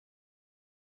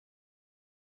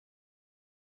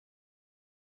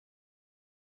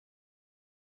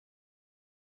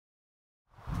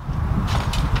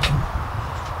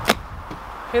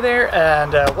Hey there,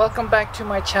 and welcome back to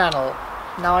my channel.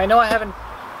 Now I know I haven't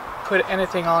put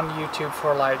anything on YouTube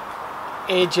for like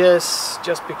ages,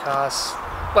 just because,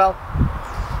 well,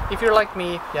 if you're like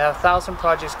me, you have 1,000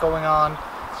 projects going on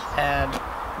and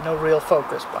no real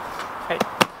focus, but hey,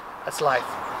 that's life.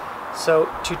 So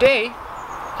today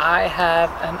I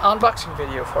have an unboxing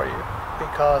video for you,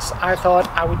 because I thought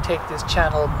I would take this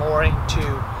channel more into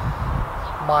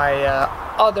my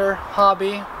other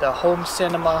hobby, the home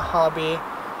cinema hobby,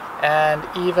 and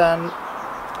even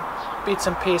bits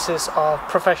and pieces of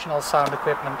professional sound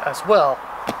equipment as well.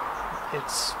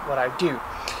 It's what I do.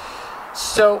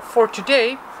 So for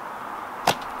today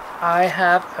I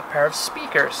have a pair of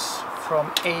speakers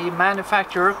from a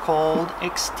manufacturer called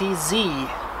XTZ.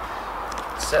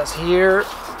 It says here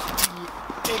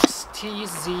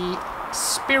XTZ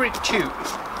Spirit 2.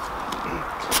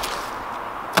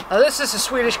 Now this is a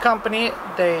Swedish company.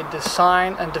 They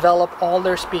design and develop all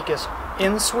their speakers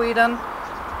in Sweden,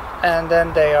 and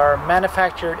then they are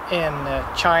manufactured in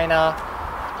China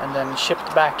and then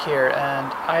shipped back here.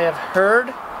 And I have heard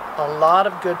a lot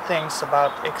of good things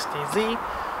about XTZ.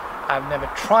 I've never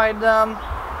tried them.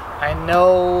 I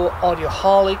know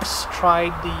Audioholics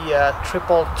tried the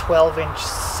triple 12-inch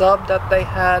sub that they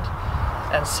had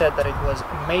and said that it was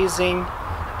amazing.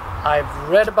 I've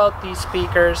read about these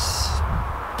speakers.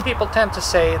 People tend to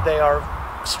say they are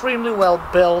extremely well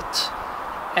built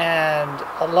and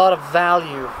a lot of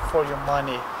value for your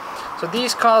money. So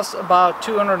these cost about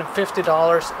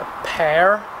 $250 a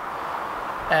pair,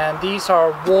 and these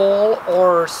are wall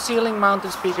or ceiling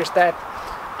mounted speakers that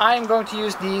I am going to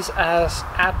use these as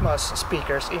Atmos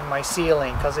speakers in my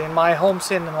ceiling, because in my home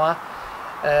cinema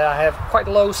I have quite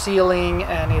low ceiling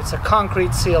and it's a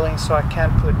concrete ceiling, so I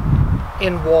can't put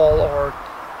in wall or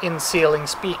in ceiling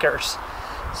speakers.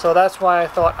 So that's why I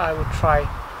thought I would try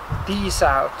these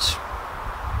out.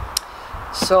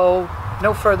 So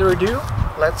no further ado,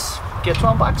 let's get to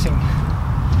unboxing.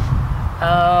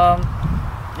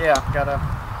 Yeah, got a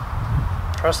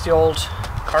trusty old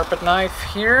carpet knife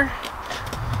here.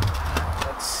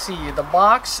 Let's see, the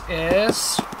box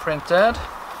is printed.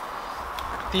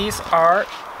 These are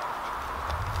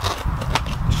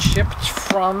shipped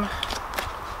from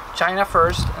China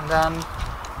first, and then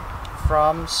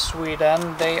from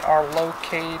Sweden. They are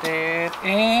located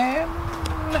in...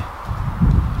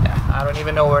 I don't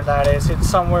even know where that is. It's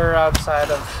somewhere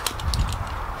outside of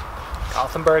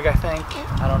Gothenburg, I think.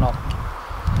 I don't know.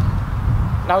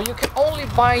 Now you can only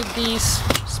buy these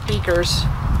speakers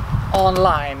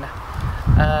online.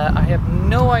 I have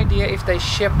no idea if they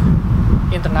ship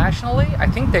internationally. I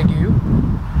think they do.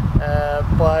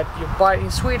 But you buy in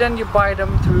Sweden, you buy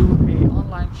them through an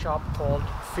online shop called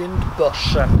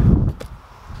Fyndbörsen.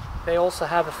 They also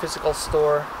have a physical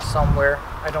store somewhere.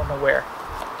 I don't know where.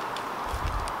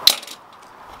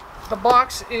 The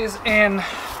box is in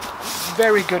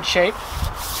very good shape.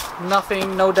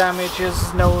 Nothing, no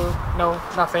damages,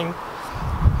 nothing.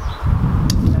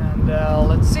 And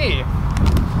let's see.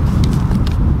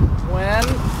 When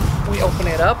we open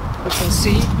it up, we can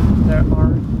see there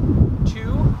are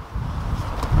two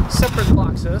separate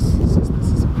boxes, since this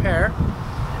is a pair.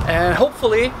 And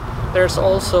hopefully there's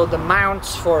also the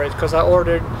mounts for it, because I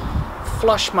ordered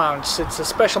flush mounts. It's a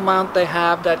special mount they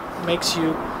have that makes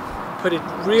you put it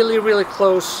really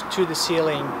close to the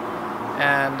ceiling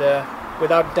and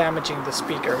without damaging the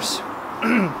speakers.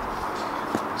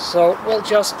 So we'll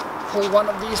just pull one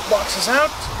of these boxes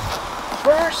out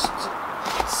first.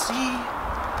 Let's see,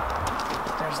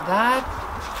 there's that.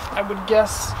 I would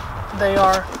guess they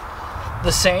are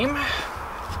the same.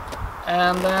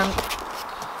 And then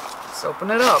let's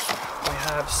open it up. We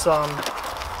have some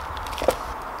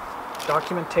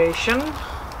documentation.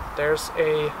 There's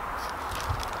a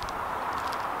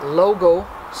logo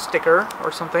sticker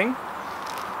or something.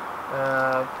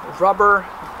 Rubber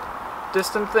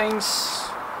distant things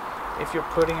if you're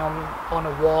putting them on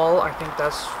a wall. I think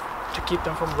that's to keep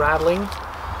them from rattling.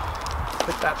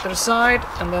 Put that to the side,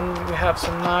 and then we have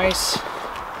some nice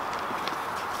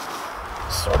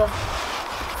sort of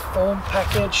foam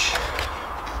package.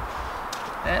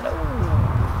 And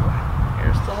oh,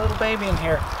 here's the little baby in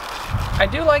here. I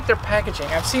do like their packaging.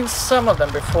 I've seen some of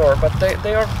them before, but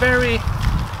they are very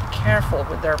careful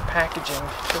with their packaging,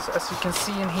 because as you can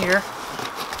see in here,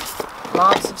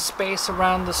 lots of space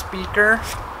around the speaker,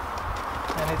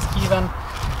 and it's even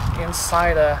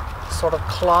inside a sort of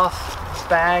cloth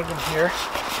bag in here.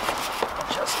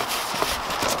 Just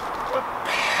whoop.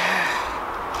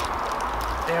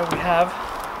 There we have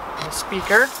the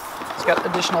speaker. It's got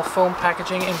additional foam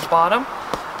packaging in the bottom,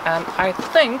 and I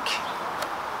think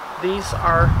these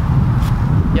are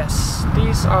Yes,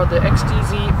 these are the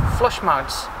XTZ flush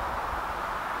mounts.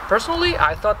 Personally,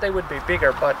 I thought they would be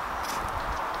bigger, but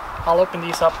I'll open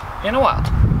these up in a while.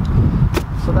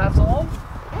 So that's all.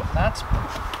 That's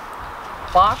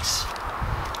box.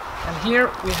 And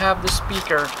here we have the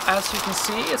speaker. As you can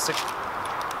see, it's a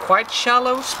quite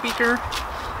shallow speaker.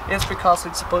 It's because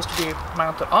it's supposed to be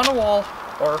mounted on a wall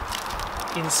or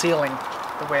in ceiling,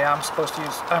 the way I'm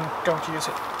going to use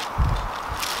it.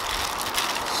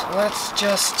 So let's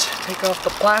just take off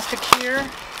the plastic here.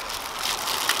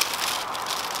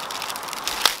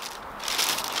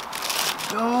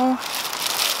 Go.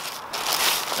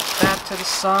 Put that to the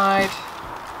side.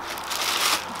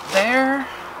 There.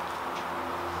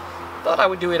 Thought I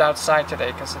would do it outside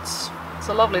today because it's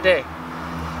a lovely day.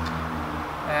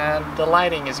 And the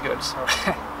lighting is good, so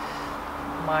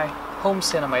my home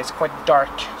cinema is quite dark,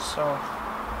 so.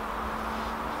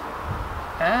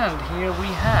 And here we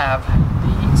have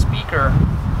the speaker.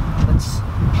 Let's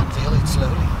unveil it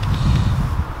slowly.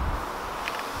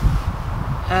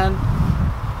 And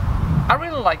I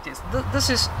really like this. This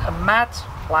is a matte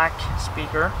black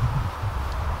speaker,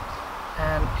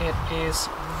 and it is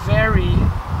very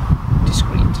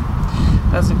discreet.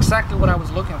 That's exactly what I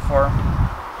was looking for.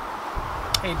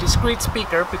 A discreet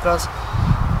speaker, because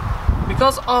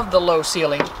of the low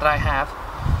ceiling that I have.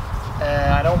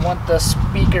 I don't want the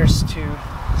speakers to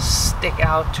stick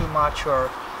out too much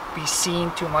or be seen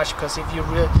too much, because if you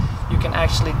can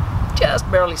actually just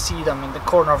barely see them in the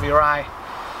corner of your eye.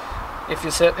 If you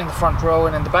sit in the front row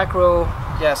and in the back row,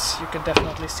 yes, you can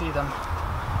definitely see them.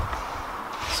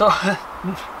 So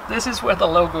this is where the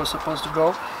logo is supposed to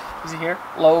go. You see here,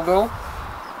 logo,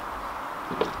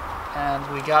 and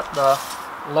we got the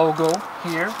logo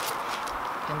here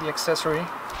in the accessory,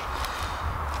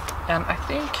 and I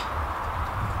think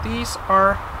these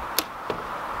are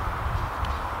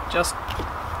just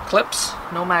clips,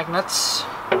 no magnets.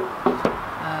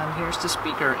 And here's the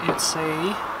speaker. It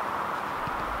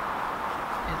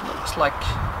looks like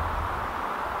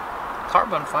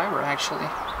carbon fiber, actually.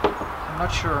 I'm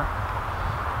not sure.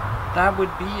 That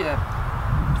would be a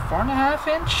 4.5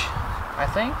 inch, I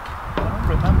think. I don't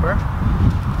remember.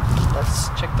 Let's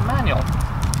check the manual.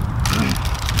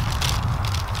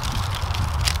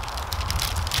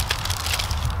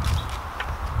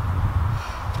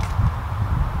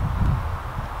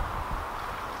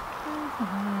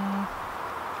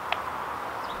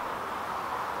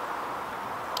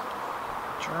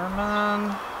 German.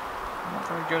 I'm not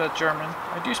very good at German.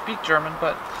 I do speak German,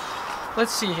 but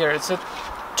let's see here. It's a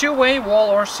two-way wall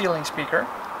or ceiling speaker.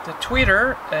 The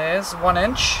tweeter is 1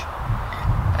 inch,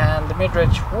 and the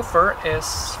mid-range woofer is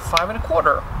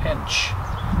 5.25 inch.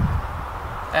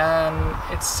 And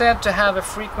it's said to have a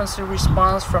frequency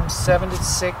response from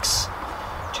 76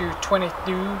 to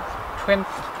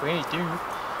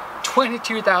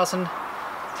 22,000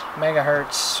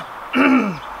 megahertz.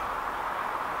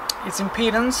 Its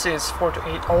impedance is 4 to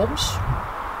 8 ohms.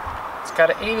 It's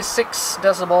got an 86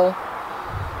 decibel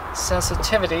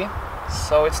sensitivity,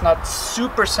 so it's not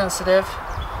super sensitive,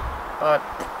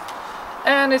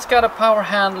 and it's got a power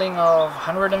handling of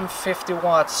 150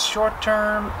 watts short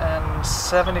term and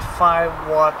 75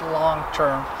 watt long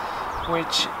term,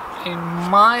 which in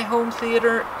my home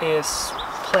theater is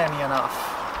plenty enough.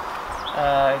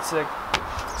 It's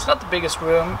not the biggest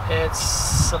room.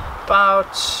 It's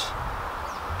about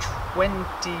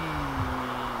 22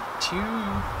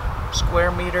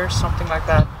 square meters, something like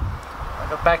that. I'll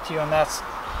get back to you on that.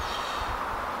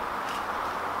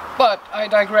 But I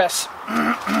digress.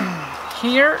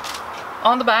 Here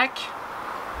on the back,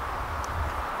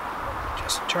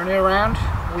 just turn it around,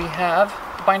 we have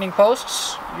the binding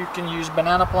posts. You can use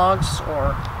banana plugs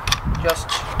or just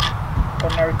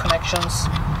ordinary connections,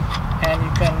 and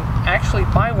you can actually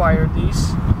bi-wire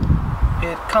these.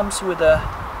 It comes with a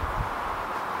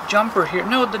jumper here.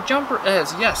 No, the jumper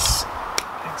is, yes,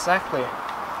 exactly.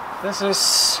 This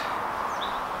is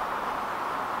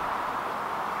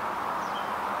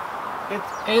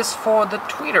for the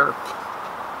tweeter.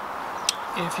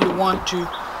 If you want to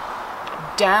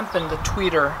dampen the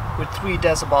tweeter with 3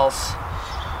 decibels,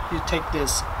 you take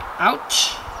this out,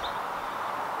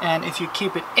 and if you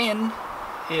keep it in,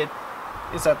 it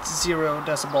is at 0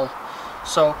 decibel.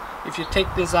 So if you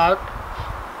take this out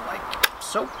like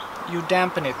so, you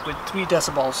dampen it with 3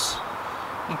 decibels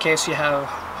in case you have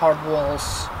hard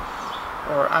walls,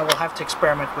 or I will have to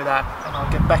experiment with that, and I'll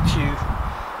get back to you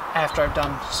after I've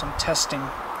done some testing.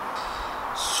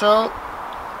 So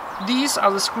these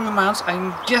are the screw mounts.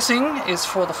 I'm guessing is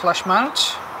for the flush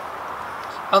mount.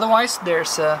 Otherwise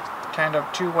there's a kind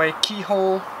of two-way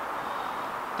keyhole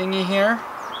thingy here,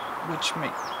 which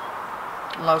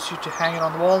allows you to hang it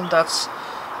on the wall, and that's,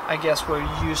 I guess, where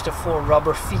you use the 4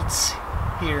 rubber feet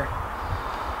here.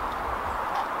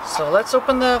 So let's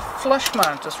open the flush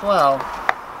mount as well.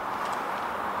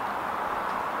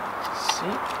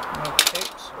 See, no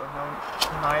tape, so no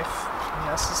knife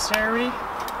necessary.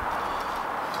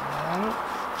 And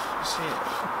you see,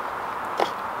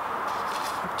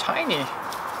 tiny.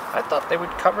 I thought they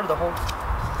would cover the whole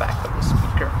back of the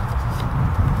speaker.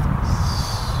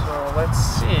 So let's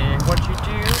see what you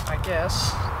do, I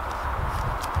guess,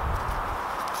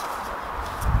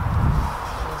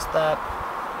 is that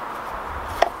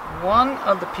one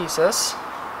of the pieces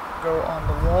go on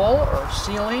the wall or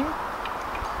ceiling,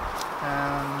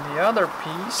 and the other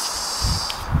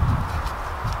piece,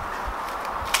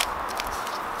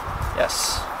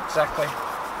 yes, exactly,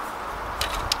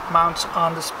 mounts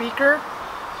on the speaker,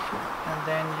 and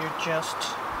then you just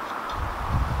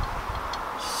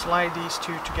slide these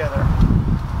two together.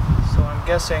 So I'm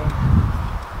guessing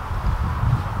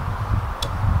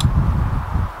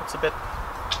it's a bit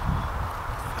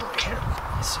here.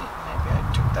 Let's see, maybe I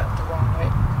took that the wrong way.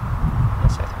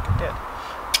 Yes, I think I did.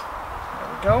 There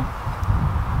we go.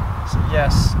 So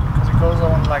yes, because it goes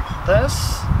on like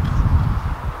this,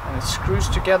 and it screws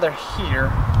together here.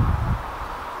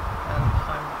 And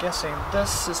I'm guessing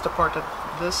this is the part that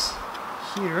this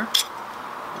here,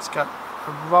 it's got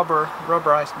a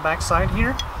rubberized backside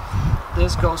here.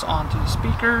 This goes onto the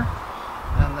speaker,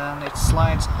 and then it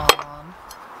slides on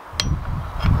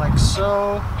like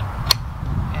so,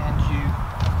 and you,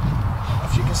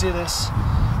 if you can see this,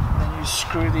 then you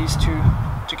screw these two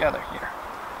together here.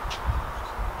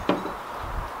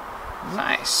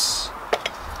 Nice.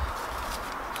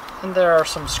 And there are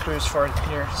some screws for it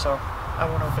here, so I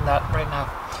won't open that right now.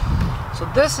 So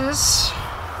this is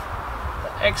the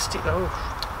XT. Oh,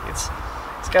 it's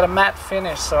got a matte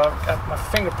finish, so I've got my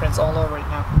fingerprints all over it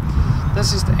now.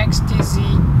 This is the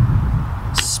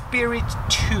XTZ Spirit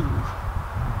 2.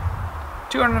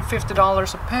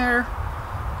 $250 a pair.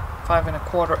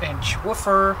 5¼ inch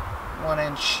woofer, 1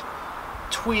 inch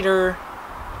tweeter.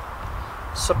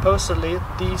 Supposedly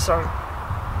these are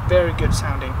very good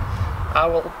sounding.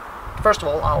 First of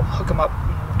all, I'll hook them up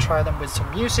and try them with some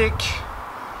music,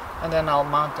 and then I'll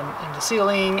mount them in the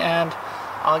ceiling, and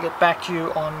I'll get back to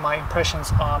you on my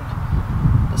impressions on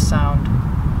the sound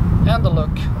and the look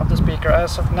of the speaker.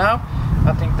 As of now,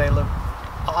 I think they look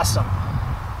awesome.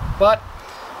 But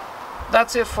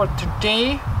that's it for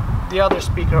today. The other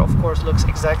speaker, of course, looks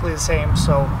exactly the same,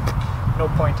 so no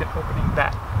point in opening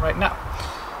that right now.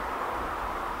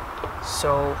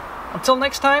 So until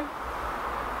next time,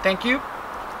 thank you.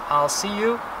 I'll see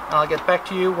you, and I'll get back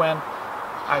to you when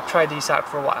I try these out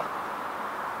for a while.